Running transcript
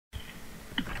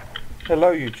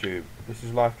Hello YouTube, this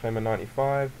is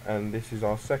LifeClaimer95 and this is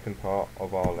our second part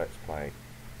of our Let's Play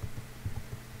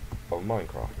of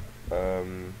Minecraft.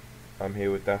 I'm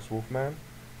here with Das Wolfman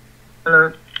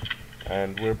Hello.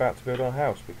 and we're about to build our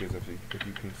house because if you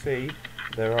can see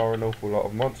there are an awful lot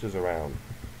of monsters around.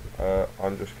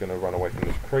 I'm just going to run away from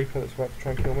this creeper that's about to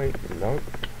try and kill me. Nope.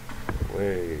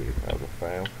 Wait, that was a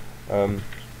fail.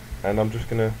 And I'm just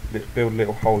going to build a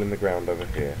little hole in the ground over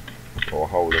here, or a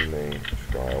hole in the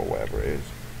sky or whatever it is,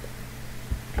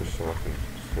 just so I can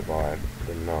survive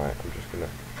the night. I'm just going to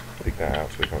dig that out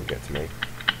so he can't get to me.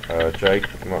 Jake,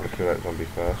 you might want to kill that zombie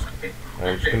first. And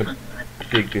I'm just going to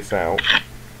dig this out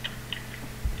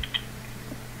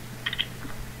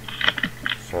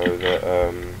so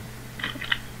that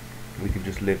we can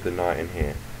just live the night in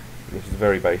here. This is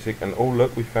very basic. And oh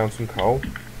look, we found some coal.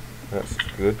 That's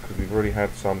good because we've already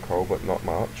had some coal but not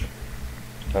much.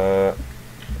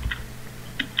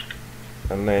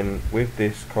 And then with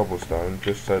this cobblestone,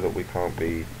 just so that we can't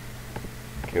be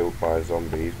killed by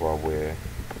zombies while we're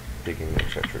digging,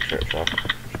 etc, etc, I'm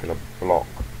just going to block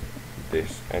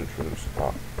this entrance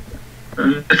up.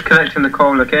 I'm just collecting the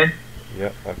coal, okay?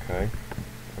 Yep, okay.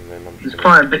 And then I'm just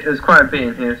There's quite a bit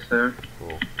in here, so.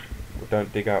 Cool. We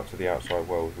don't dig out to the outside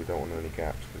world. We don't want any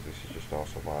gaps because this is just our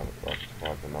survive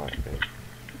the night thing.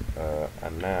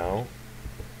 And now,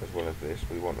 as well as this,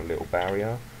 we want a little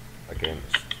barrier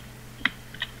against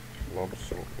mobs.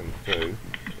 So what we're going to do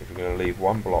is we're going to leave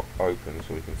one block open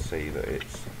so we can see that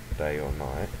it's day or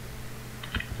night.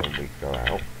 Then we go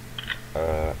out.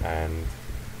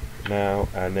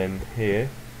 And then here,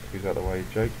 squeeze out the way,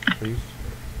 Jake, please.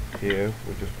 Here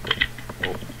we just put,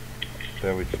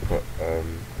 there we just put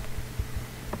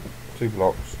 2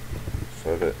 blocks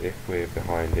so that if we're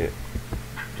behind it,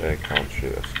 they can't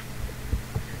shoot us.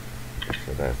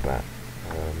 So there's that.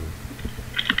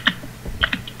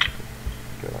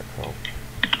 Get that coal.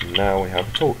 Now we have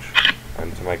a torch,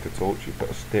 and to make a torch you put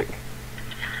a stick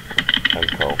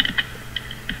and coal,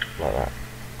 like that.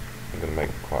 I'm going to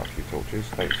make quite a few torches.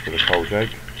 Thanks for the coal,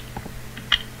 Jake.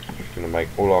 I'm just going to make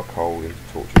all our coal into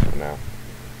torches for now.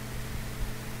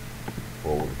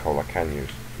 Or all the coal I can use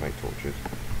to make torches,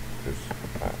 because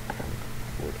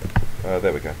wood.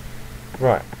 There we go.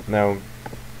 Right, now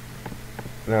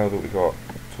that we've got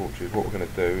torches, what we're going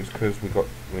to do is, because we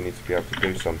need to be able to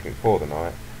do something for the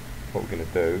night, what we're going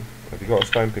to do, have you got a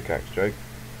stone pickaxe, Jake?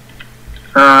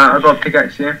 I've got a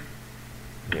pickaxe here.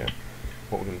 Yeah.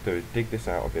 What we're going to do is dig this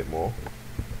out a bit more,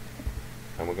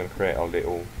 and we're going to create our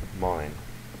little mine.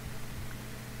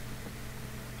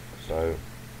 So,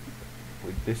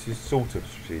 this is sort of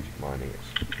strategic mining,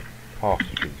 it's half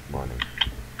strategic mining.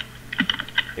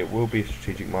 It will be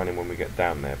strategic mining when we get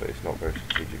down there, but it's not very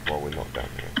strategic while we're not down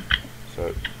here. So,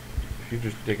 if you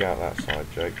just dig out that side,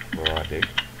 Jake, where I dig,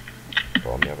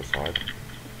 or on the other side,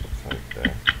 so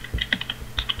there.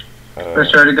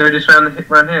 Let's try to go just round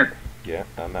here. Yeah,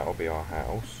 and that will be our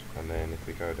house. And then if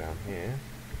we go down here,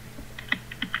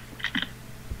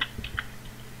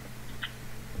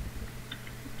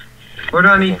 What do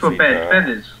I need for bed?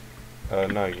 Feathers?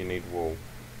 No, you need wool.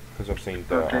 Because I've seen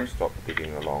dirt, Okay. I've stopped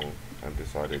digging along and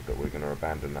decided that we're going to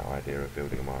abandon that idea of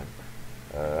building a mine.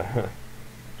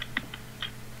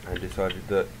 And decided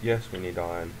that yes, we need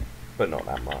iron, but not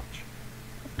that much.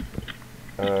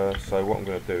 So what I'm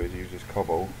going to do is use this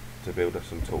cobble to build us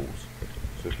some tools.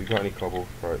 So if you've got any cobble,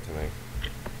 throw it to me,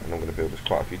 and I'm going to build us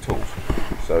quite a few tools.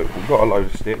 So we've got a load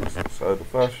of sticks. So the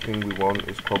first thing we want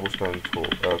is cobblestone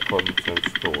swords.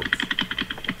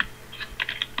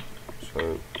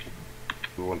 So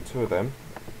we want 2 of them.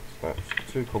 So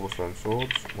that's 2 cobblestone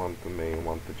swords, 1 for me and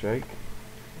 1 for Jake.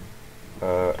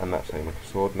 And that's how you make a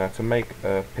sword. Now to make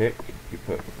a pick, you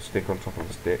put a stick on top of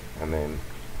a stick, and then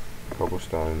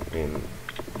cobblestone in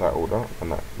that order,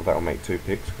 and that'll make 2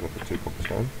 picks because I put 2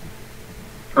 cobblestone.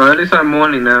 Oh, it looks like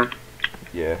morning now.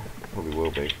 Yeah, probably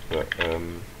will be, but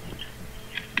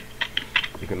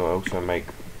you can also make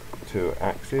 2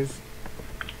 axes.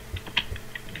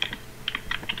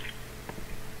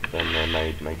 Then they're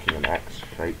made making an axe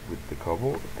shape with the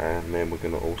cobble, and then we're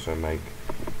going to also make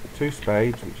 2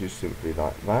 spades, which is simply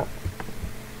like that,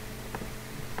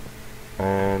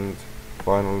 and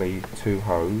finally 2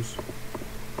 hoes,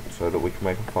 so that we can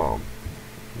make a farm,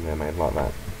 and they're made like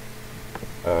that.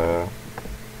 I'm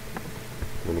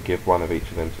going to give 1 of each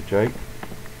of them to Jake.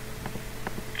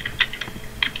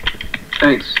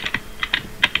 Thanks.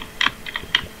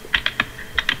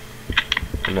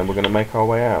 And then we're going to make our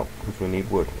way out, because we need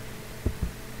wood.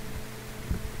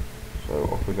 So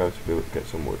off we go to get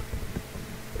some wood.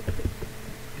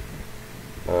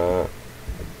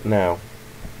 Now,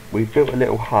 we've built a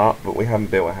little hut, but we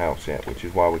haven't built a house yet, which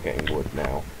is why we're getting wood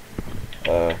now.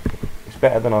 It's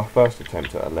better than our first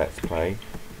attempt at a Let's Play,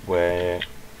 where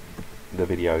the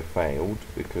video failed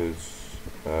because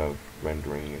of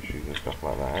rendering issues and stuff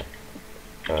like that.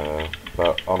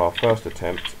 But on our first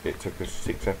attempt, it took us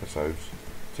 6 episodes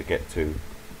to get to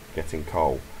getting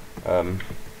coal,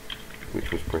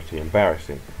 which was pretty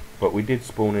embarrassing. But we did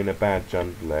spawn in a bad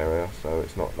jungle area, so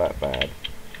it's not that bad.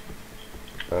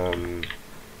 I'm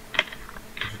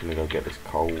just going to go get this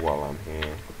coal while I'm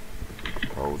here.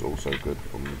 Coal's also good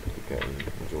for getting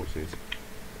resources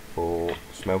for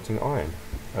smelting iron.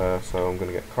 So I'm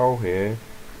going to get coal here,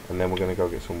 and then we're going to go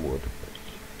get some wood.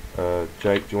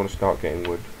 Jake, do you want to start getting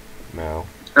wood now?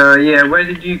 Yeah, where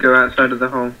did you go outside of the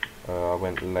hole? I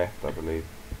went left, I believe.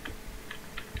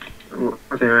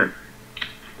 Okay, right.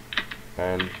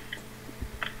 And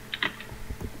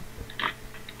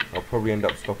I'll probably end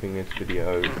up stopping this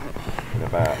video in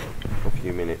about a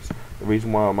few minutes. The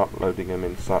reason why I'm uploading them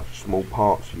in such small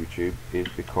parts, YouTube, is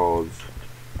because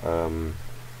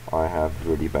I have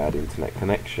really bad internet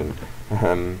connection.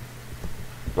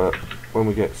 But when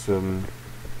we get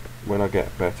when I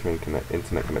get better internet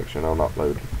connection, I'll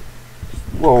upload.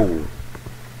 Whoa!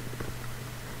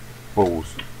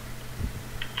 Balls!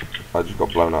 I just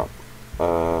got blown up.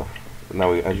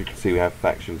 Now, as you can see, we have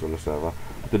factions on the server.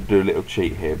 I did do a little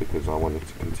cheat here because I wanted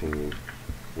to continue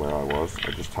where I was.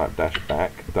 I just typed dash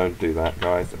back. Don't do that,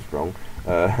 guys. That's wrong.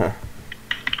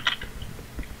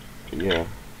 Yeah,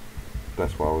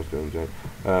 that's what I was doing, Jay.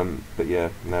 But yeah,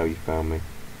 now you found me.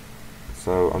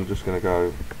 So I'm just gonna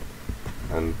go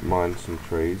and mine some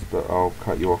trees, but I'll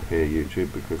cut you off here,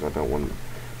 YouTube, because I don't want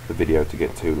the video to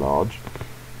get too large.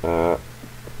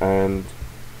 And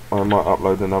I might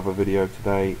upload another video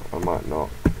today, I might not.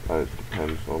 It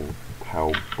depends on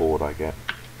how bored I get.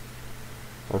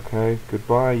 Okay,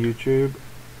 goodbye, YouTube.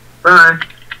 Bye.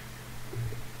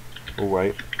 Oh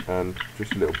wait, and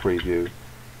just a little preview.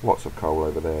 Lots of coal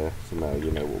over there, so now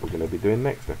you know what we're going to be doing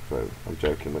next episode. I'm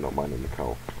joking, we're not mining the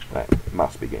coal. That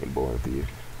must be getting boring for you.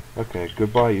 Okay,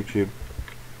 goodbye, YouTube.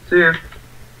 See ya.